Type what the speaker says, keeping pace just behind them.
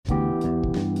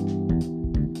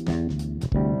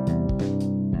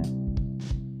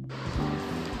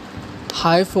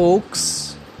Hi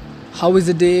folks, how is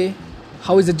the day?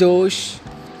 How is the Josh?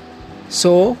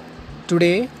 So,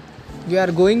 today we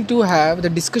are going to have the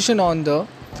discussion on the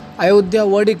Ayodhya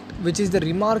verdict, which is the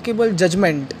remarkable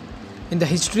judgment in the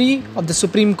history of the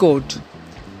Supreme Court.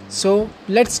 So,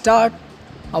 let's start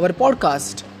our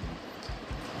podcast.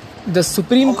 The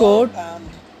Supreme Court and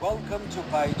welcome to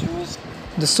Byju's.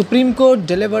 The Supreme Court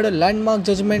delivered a landmark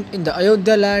judgment in the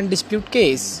Ayodhya land dispute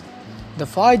case. The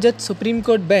five-judge Supreme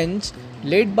Court bench,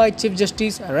 led by Chief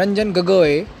Justice Ranjan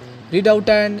Gogoi, read out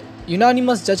an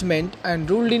unanimous judgment and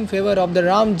ruled in favor of the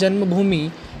Ram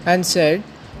Janmabhoomi and said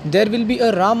there will be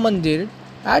a Ram Mandir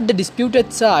at the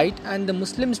disputed site and the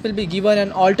Muslims will be given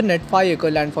an alternate 5-acre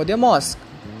land for their mosque.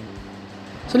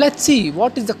 So let's see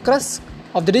what is the crux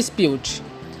of the dispute.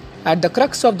 At the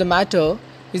crux of the matter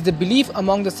is the belief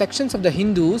among the sections of the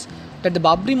Hindus that the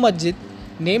Babri Masjid,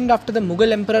 named after the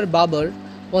Mughal Emperor Babur,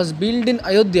 was built in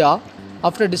Ayodhya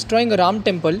after destroying a Ram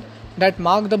temple that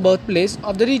marked the birthplace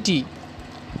of the deity.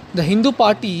 The Hindu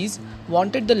parties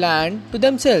wanted the land to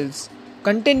themselves,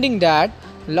 contending that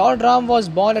Lord Ram was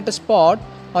born at a spot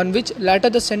on which later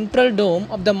the central dome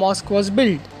of the mosque was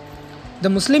built. The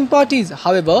Muslim parties,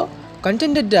 however,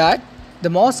 contended that the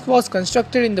mosque was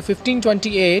constructed in the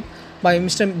 1528 by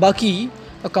Mr. Baki,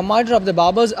 a commander of the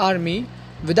Babur's army,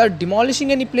 without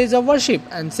demolishing any place of worship,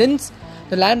 and since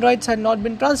the land rights had not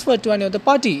been transferred to any other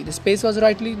party, the space was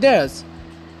rightly theirs.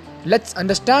 Let's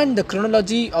understand the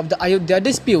chronology of the Ayodhya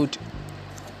dispute.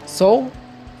 So,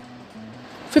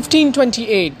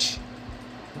 1528.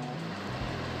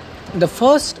 The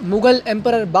first Mughal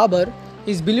Emperor Babur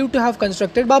is believed to have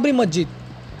constructed Babri Masjid.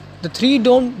 The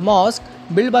three-domed mosque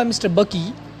built by Mr.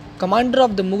 Baki, commander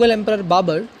of the Mughal Emperor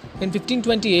Babur, in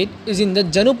 1528 is in the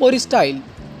Janupuri style.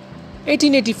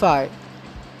 1885.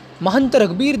 Mahant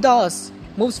Raghbir Das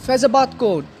moves Faizabad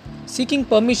Court, seeking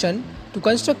permission to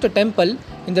construct a temple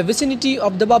in the vicinity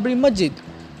of the Babri Masjid.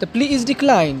 The plea is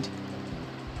declined.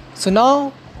 So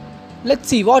now, let's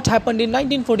see what happened in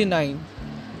 1949.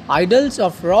 Idols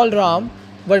of Lord Ram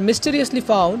were mysteriously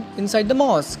found inside the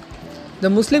mosque. The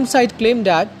Muslim side claimed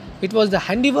that it was the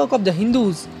handiwork of the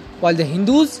Hindus, while the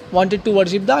Hindus wanted to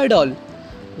worship the idol.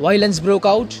 Violence broke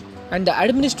out and the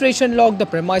administration locked the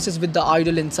premises with the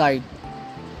idol inside.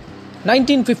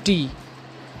 1950.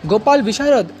 Gopal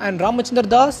Visharad and Ramachandra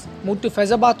Das moved to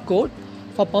Faizabad Court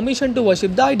for permission to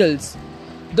worship the idols.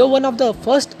 Though one of the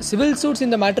first civil suits in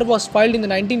the matter was filed in the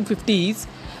 1950s,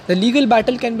 the legal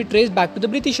battle can be traced back to the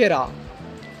British era.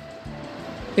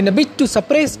 In a bid to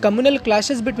suppress communal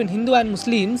clashes between Hindu and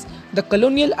Muslims, the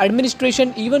colonial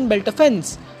administration even built a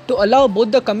fence to allow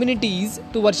both the communities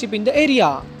to worship in the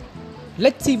area.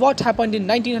 Let's see what happened in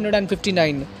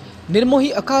 1959.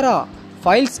 Nirmohi Akhara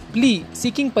files plea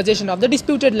seeking possession of the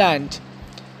disputed land.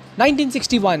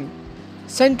 1961.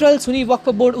 Central Sunni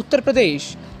Waqf Board Uttar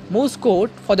Pradesh moves court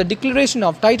for the declaration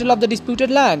of title of the disputed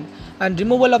land and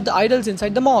removal of the idols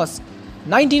inside the mosque.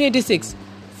 1986.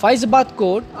 Faizabad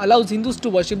Court allows Hindus to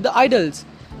worship the idols.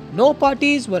 No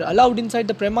parties were allowed inside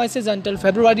the premises until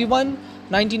February 1,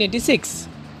 1986,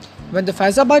 when the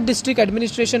Faizabad district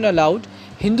administration allowed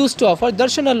Hindus to offer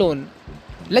darshan alone.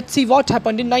 Let's see what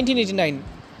happened in 1989.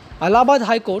 Allahabad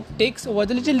High Court takes over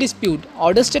the little dispute,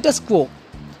 orders status quo.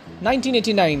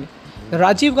 1989. The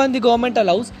Rajiv Gandhi government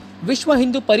allows Vishwa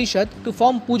Hindu Parishad to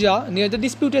form puja near the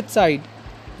disputed site.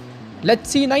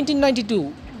 Let's see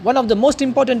 1992, one of the most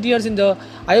important years in the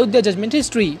Ayodhya judgment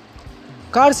history.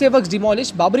 Kar Sevaks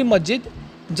demolish Babri Masjid,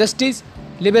 Justice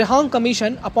Liberhang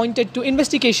Commission appointed to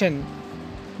investigation.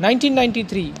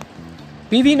 1993.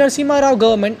 P.V. Narasimha Rao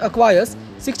government acquires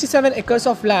 67 acres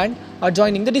of land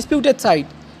adjoining the disputed site.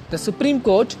 The Supreme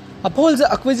Court upholds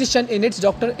the acquisition in its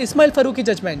Dr. Ismail Farooqi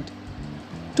judgment.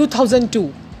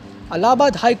 2002.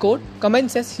 Allahabad High Court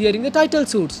commences hearing the title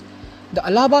suits. The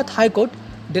Allahabad High Court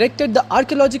directed the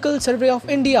Archaeological Survey of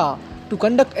India to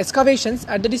conduct excavations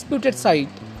at the disputed site.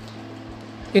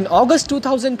 In August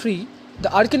 2003,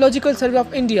 the Archaeological Survey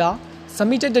of India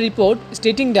submitted the report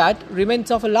stating that remains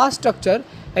of a large structure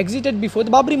existed before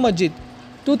the Babri Masjid.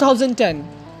 2010.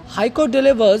 High Court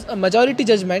delivers a majority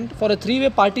judgment for a three-way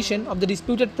partition of the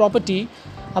disputed property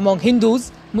among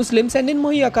Hindus, Muslims and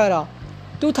Nirmohi Akhara.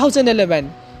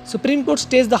 2011. Supreme Court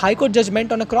stays the High Court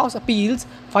judgment on a cross appeals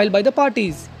filed by the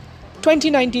parties.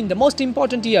 2019, the most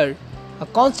important year. A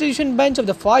constitution bench of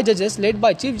the 5 judges led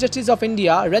by Chief Justice of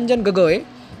India Ranjan Gogoi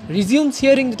resumes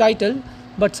hearing the title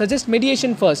but suggests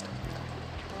mediation first.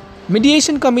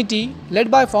 Mediation committee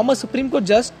led by former Supreme Court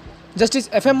Justice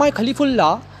FMI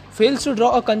Khalifullah fails to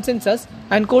draw a consensus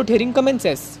and court hearing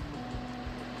commences.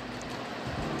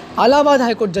 Allahabad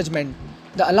High Court judgment.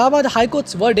 The Allahabad High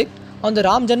Court's verdict on the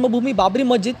Ram Janmabhoomi Babri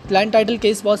Masjid land title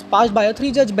case was passed by a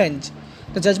 3-judge bench.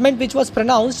 The judgment, which was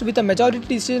pronounced with a majority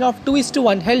decision of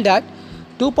 2:1, held that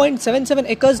 2.77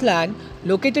 acres land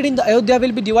located in the Ayodhya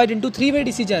will be divided into 3-way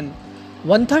decision: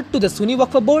 1/3 to the Sunni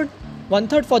Waqf Board,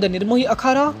 1/3 for the Nirmohi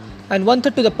Akhara, and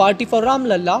 1/3 to the party for Ram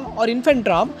Lalla or Infant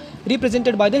Ram,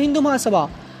 represented by the Hindu Mahasabha.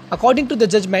 According to the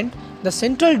judgment, the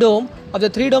central dome of the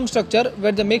 3-dome structure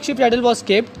where the makeshift idol was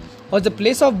kept was the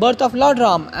place of birth of Lord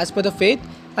Ram as per the faith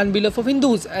and belief of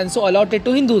Hindus, and so allotted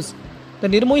to Hindus. The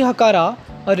Nirmohi Akhara,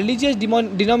 a religious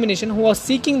denomination who was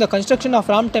seeking the construction of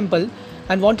Ram temple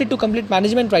and wanted to complete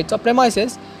management rights of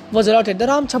premises, was allotted the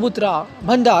Ram Chabutra,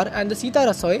 Bhandar and the Sita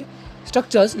Rasoi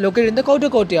structures located in the outer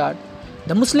courtyard.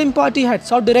 The Muslim party had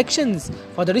sought directions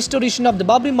for the restoration of the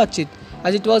Babri Masjid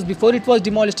as it was before it was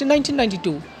demolished in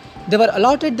 1992. They were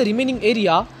allotted the remaining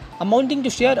area amounting to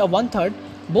share of 1/3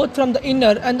 both from the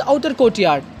inner and the outer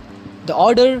courtyard. The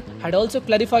order had also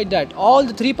clarified that all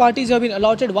the 3 parties have been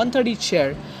allotted 1/3 each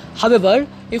share. However,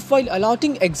 if while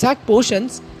allotting exact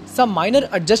portions, some minor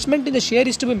adjustment in the share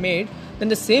is to be made,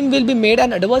 then the same will be made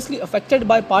and adversely affected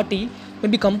by party may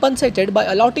be compensated by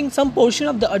allotting some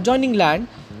portion of the adjoining land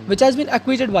which has been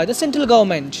acquired by the central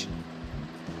government.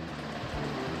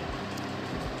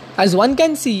 As one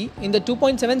can see, in the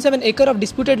 2.77 acre of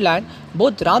disputed land,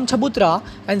 both Ram Chabutra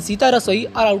and Sita Rasoi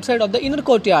are outside of the inner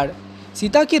courtyard.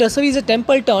 Sita Ki Rasoi is a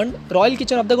temple turned royal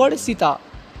kitchen of the goddess Sita.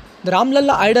 The Ram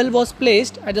Lalla idol was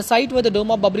placed at the site where the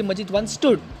dome of Babri Masjid once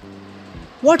stood.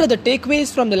 What are the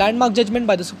takeaways from the landmark judgment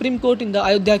by the Supreme Court in the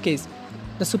Ayodhya case?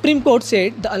 The Supreme Court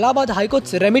said the Allahabad High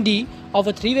Court's remedy of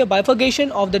a 3-way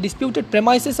bifurcation of the disputed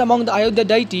premises among the Ayodhya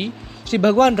deity, Sri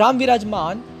Bhagwan Ram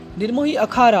Virajman, Nirmohi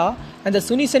Akhara and the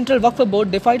Sunni Central Waqf Board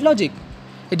defied logic.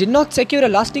 It did not secure a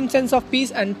lasting sense of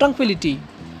peace and tranquility.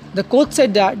 The court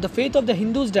said that the faith of the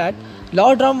Hindus that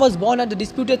Lord Ram was born at the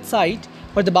disputed site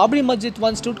where the Babri Masjid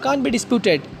once stood can't be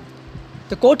disputed.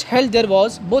 The court held there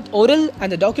was both oral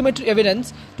and the documentary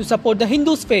evidence to support the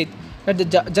Hindus' faith that the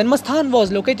Janmasthan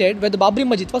was located where the Babri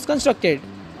Masjid was constructed.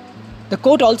 The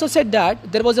court also said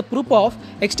that there was a proof of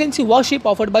extensive worship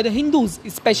offered by the Hindus,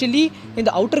 especially in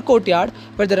the outer courtyard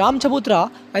where the Ram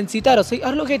Chabutra and Sita Rasoi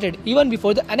are located, even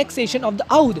before the annexation of the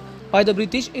Oudh by the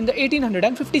British in the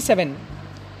 1857.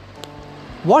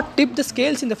 What tipped the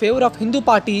scales in the favor of Hindu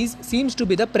parties seems to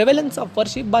be the prevalence of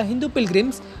worship by Hindu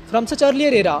pilgrims from such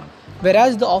earlier era,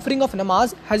 whereas the offering of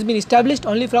namaz has been established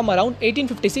only from around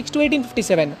 1856 to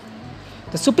 1857.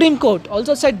 The Supreme Court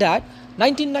also said that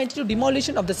 1992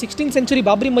 demolition of the 16th century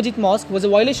Babri Masjid Mosque was a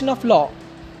violation of law.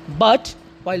 But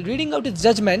while reading out its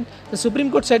judgment, the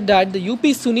Supreme Court said that the UP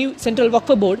Sunni Central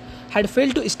Waqf Board had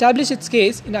failed to establish its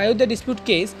case in Ayodhya dispute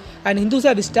case, and Hindus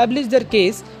have established their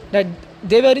case that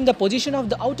they were in the position of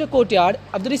the outer courtyard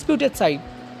of the disputed site.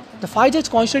 The 5-judge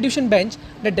constitution bench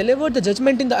that delivered the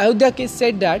judgment in the Ayodhya case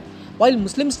said that while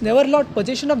Muslims never lost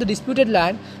possession of the disputed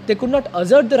land, they could not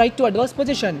assert the right to adverse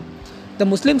possession. The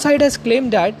Muslim side has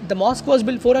claimed that the mosque was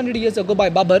built 400 years ago by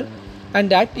Babur, and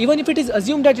that even if it is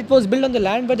assumed that it was built on the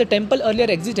land where the temple earlier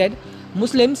existed,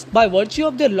 Muslims, by virtue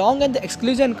of their long and the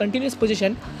exclusive and continuous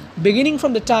possession, beginning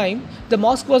from the time the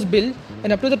mosque was built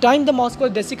and up to the time the mosque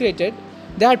was desecrated,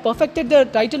 they had perfected their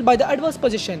title by the adverse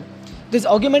possession. This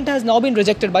argument has now been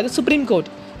rejected by the Supreme Court.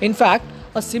 In fact,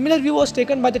 a similar view was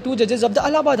taken by the 2 judges of the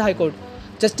Allahabad High Court.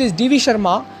 Justice D.V.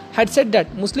 Sharma had said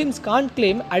that Muslims can't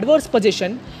claim adverse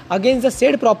possession against the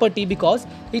said property because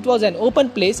it was an open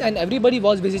place and everybody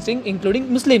was visiting,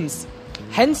 including Muslims.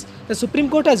 Hence, the Supreme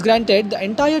Court has granted the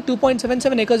entire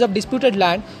 2.77 acres of disputed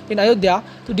land in Ayodhya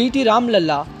to deity Ram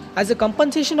Lalla. As a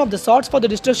compensation of the sorts for the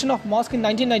destruction of mosque in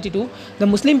 1992, the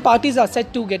Muslim parties are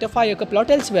said to get a 5-acre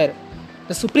plot elsewhere.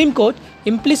 The Supreme Court,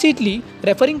 implicitly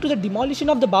referring to the demolition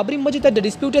of the Babri Masjid at the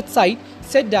disputed site,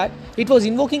 said that it was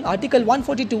invoking Article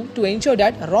 142 to ensure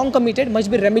that wrong committed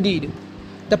must be remedied.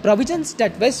 The provisions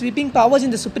that vest sweeping powers in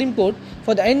the Supreme Court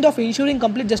for the end of ensuring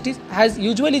complete justice has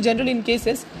usually generally in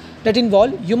cases that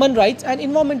involve human rights and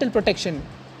environmental protection.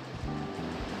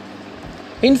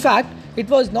 In fact, it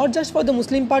was not just for the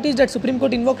Muslim parties that Supreme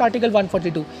Court invoked Article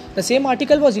 142. The same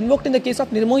article was invoked in the case of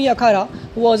Nirmohi Akhara,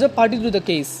 who was a party to the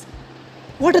case.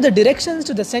 What are the directions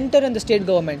to the centre and the state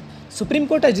government? Supreme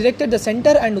Court has directed the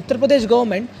centre and Uttar Pradesh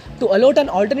government to allot an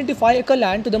alternative 5-acre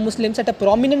land to the Muslims at a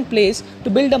prominent place to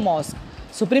build a mosque.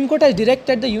 Supreme Court has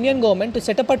directed the union government to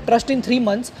set up a trust in 3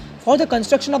 months for the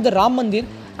construction of the Ram Mandir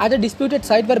at the disputed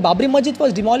site where Babri Masjid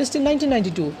was demolished in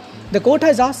 1992. The court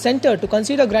has asked centre to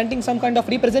consider granting some kind of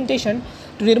representation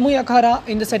to Nirmohi Akhara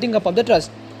in the setting up of the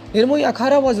trust. Nirmohi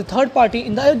Akhara was the third party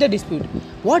in the Ayodhya dispute.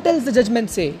 What else the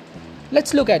judgment say?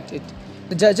 Let's look at it.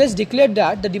 The judges declared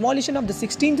that the demolition of the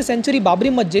 16th century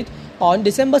Babri Masjid on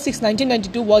December 6,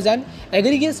 1992 was an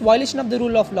egregious violation of the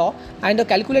rule of law and a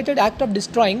calculated act of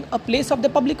destroying a place of the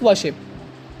public worship.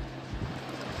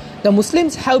 The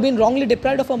Muslims have been wrongly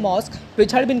deprived of a mosque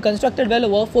which had been constructed well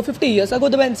over 450 years ago,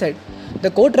 the bench said.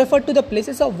 The court referred to the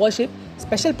Places of Worship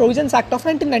Special Provisions Act of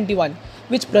 1991,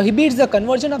 which prohibits the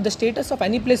conversion of the status of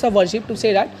any place of worship to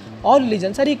say that all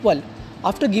religions are equal.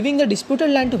 After giving the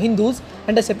disputed land to Hindus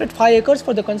and a separate 5 acres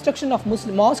for the construction of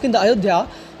Muslim mosque in the Ayodhya,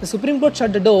 the Supreme Court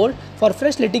shut the door for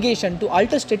fresh litigation to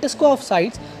alter status quo of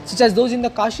sites such as those in the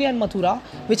Kashi and Mathura,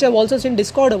 which have also seen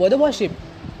discord over the worship.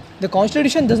 The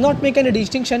Constitution does not make any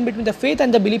distinction between the faith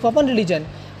and the belief of one religion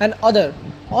and other.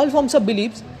 All forms of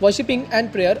beliefs, worshipping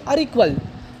and prayer are equal.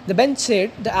 The bench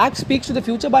said the Act speaks to the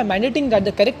future by mandating that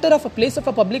the character of a place of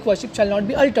a public worship shall not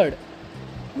be altered.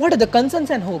 What are the concerns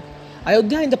and hope?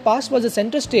 Ayodhya in the past was a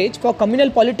center stage for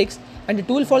communal politics and a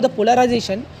tool for the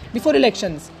polarization before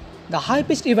elections. The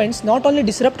high-pitched events not only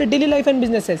disrupted daily life and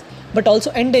businesses but also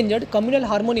endangered communal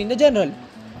harmony in the general.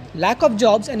 Lack of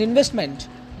jobs and investment,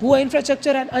 poor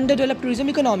infrastructure and underdeveloped tourism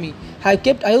economy have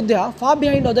kept Ayodhya far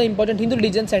behind other important Hindu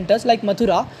religion centers like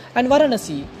Mathura and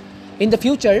Varanasi. In the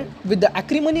future, with the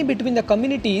acrimony between the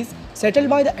communities settled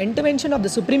by the intervention of the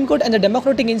Supreme Court and the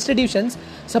democratic institutions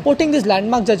supporting this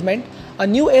landmark judgment, a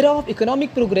new era of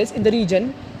economic progress in the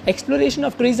region, exploration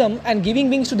of tourism and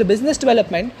giving wings to the business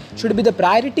development should be the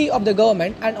priority of the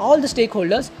government and all the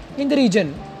stakeholders in the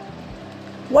region.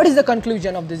 What is the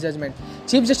conclusion of this judgment?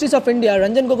 Chief Justice of India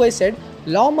Ranjan Gogoi said,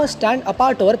 law must stand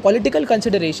apart over political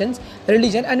considerations,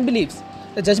 religion and beliefs.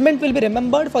 The judgment will be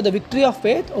remembered for the victory of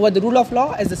faith over the rule of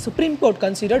law as the Supreme Court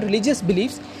considered religious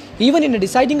beliefs even in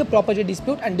deciding a property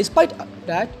dispute, and despite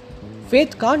that,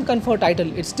 faith can't confer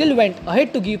title. It still went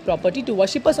ahead to give property to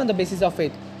worshippers on the basis of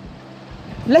faith.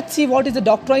 Let's see what is the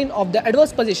doctrine of the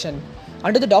adverse possession.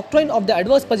 Under the doctrine of the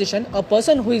adverse possession, a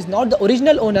person who is not the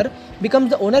original owner becomes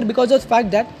the owner because of the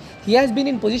fact that he has been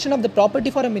in possession of the property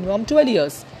for a minimum 12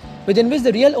 years, within which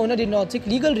the real owner did not seek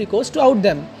legal recourse to out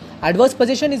them. Adverse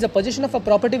possession is the possession of a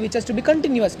property which has to be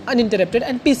continuous, uninterrupted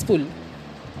and peaceful.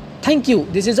 Thank you.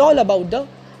 This is all about the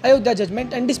Ayodhya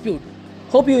judgment and dispute.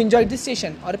 Hope you enjoyed this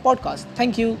session or a podcast.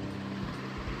 Thank you.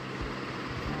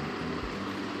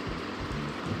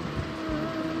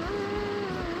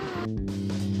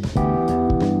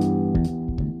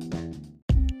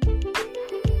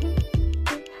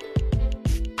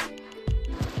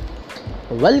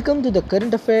 Welcome to the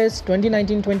Current Affairs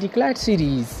 2019-20 CLAT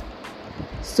series.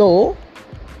 So,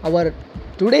 our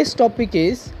today's topic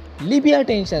is Libya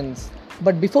tensions.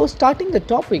 But before starting the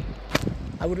topic,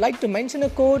 I would like to mention a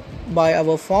quote by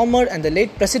our former and the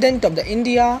late President of the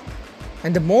India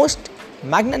and the most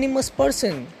magnanimous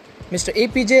person, Mr.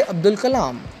 APJ Abdul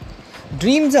Kalam.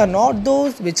 Dreams are not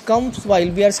those which comes while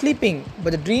we are sleeping,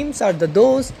 but the dreams are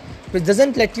those which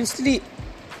doesn't let you sleep.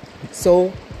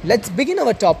 So, let's begin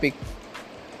our topic.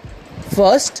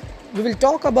 First, we will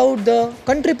talk about the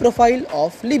country profile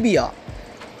of Libya.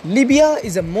 Libya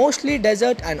is a mostly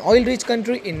desert and oil-rich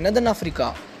country in northern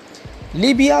Africa.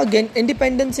 Libya gained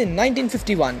independence in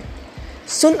 1951.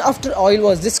 Soon after, oil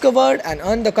was discovered and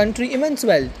earned the country immense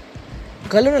wealth.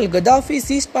 Colonel Gaddafi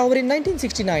seized power in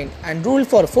 1969 and ruled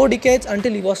for 4 decades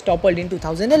until he was toppled in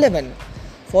 2011,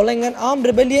 following an armed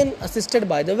rebellion assisted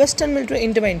by the Western military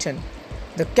intervention.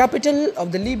 The capital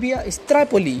of the Libya is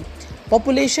Tripoli.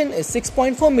 Population is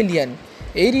 6.4 million.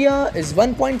 Area is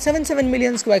 1.77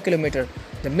 million square kilometer.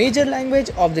 The major language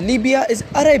of the Libya is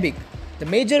Arabic. The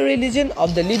major religion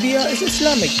of the Libya is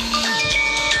Islamic.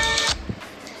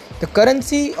 The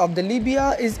currency of the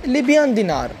Libya is Libyan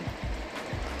dinar.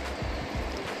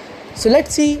 So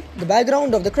let's see the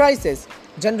background of the crisis.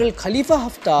 General Khalifa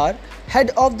Haftar,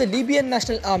 head of the Libyan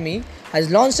National Army, has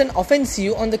launched an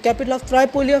offensive on the capital of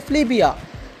Tripoli of Libya.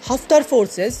 Haftar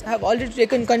forces have already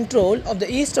taken control of the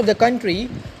east of the country,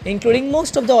 including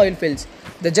most of the oil fields.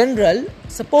 The general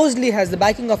supposedly has the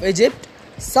backing of Egypt,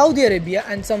 Saudi Arabia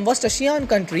and some West Asian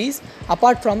countries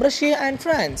apart from Russia and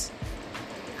France.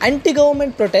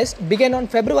 Anti-government protests began on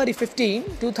February 15,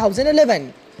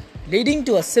 2011, leading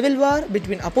to a civil war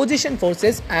between opposition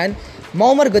forces and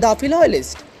Muammar Gaddafi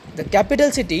loyalists. The capital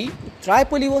city,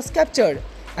 Tripoli, was captured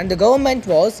and the government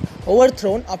was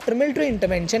overthrown after military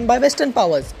intervention by Western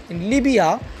powers. In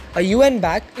Libya, a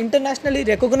UN-backed, internationally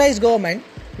recognized government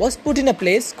was put in a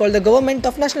place called the Government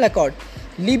of National Accord.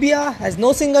 Libya has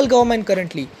no single government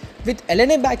currently, with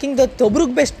LNA backing the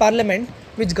Tobruk-based parliament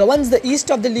which governs the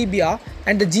east of the Libya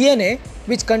and the GNA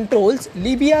which controls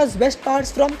Libya's west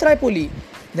parts from Tripoli.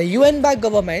 The UN-backed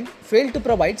government failed to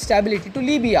provide stability to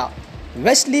Libya.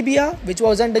 West Libya, which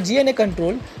was under GNA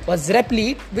control, was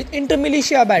replete with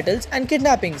inter-militia battles and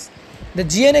kidnappings. The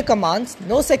GNA commands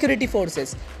no security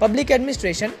forces, public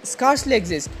administration scarcely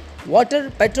exists,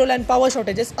 water, petrol and power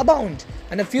shortages abound,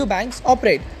 and a few banks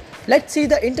operate. Let's see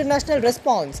the international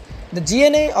response. The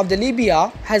GNA of the Libya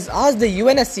has asked the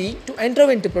UNSC to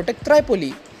intervene to protect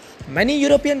Tripoli. Many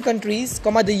European countries,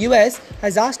 the US,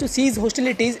 has asked to cease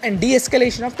hostilities and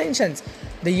de-escalation of tensions.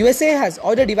 The USA has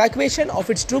ordered evacuation of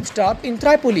its troop stop in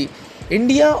Tripoli.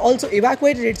 India also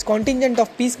evacuated its contingent of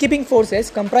peacekeeping forces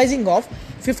comprising of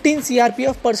 15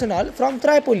 CRPF personnel from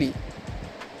Tripoli.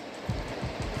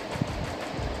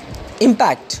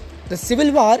 Impact. The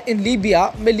civil war in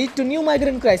Libya may lead to new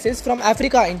migrant crisis from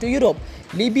Africa into Europe.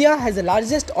 Libya has the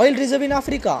largest oil reserve in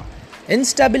Africa.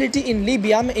 Instability in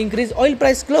Libya may increase oil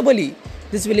price globally.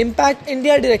 This will impact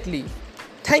India directly.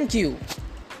 Thank you.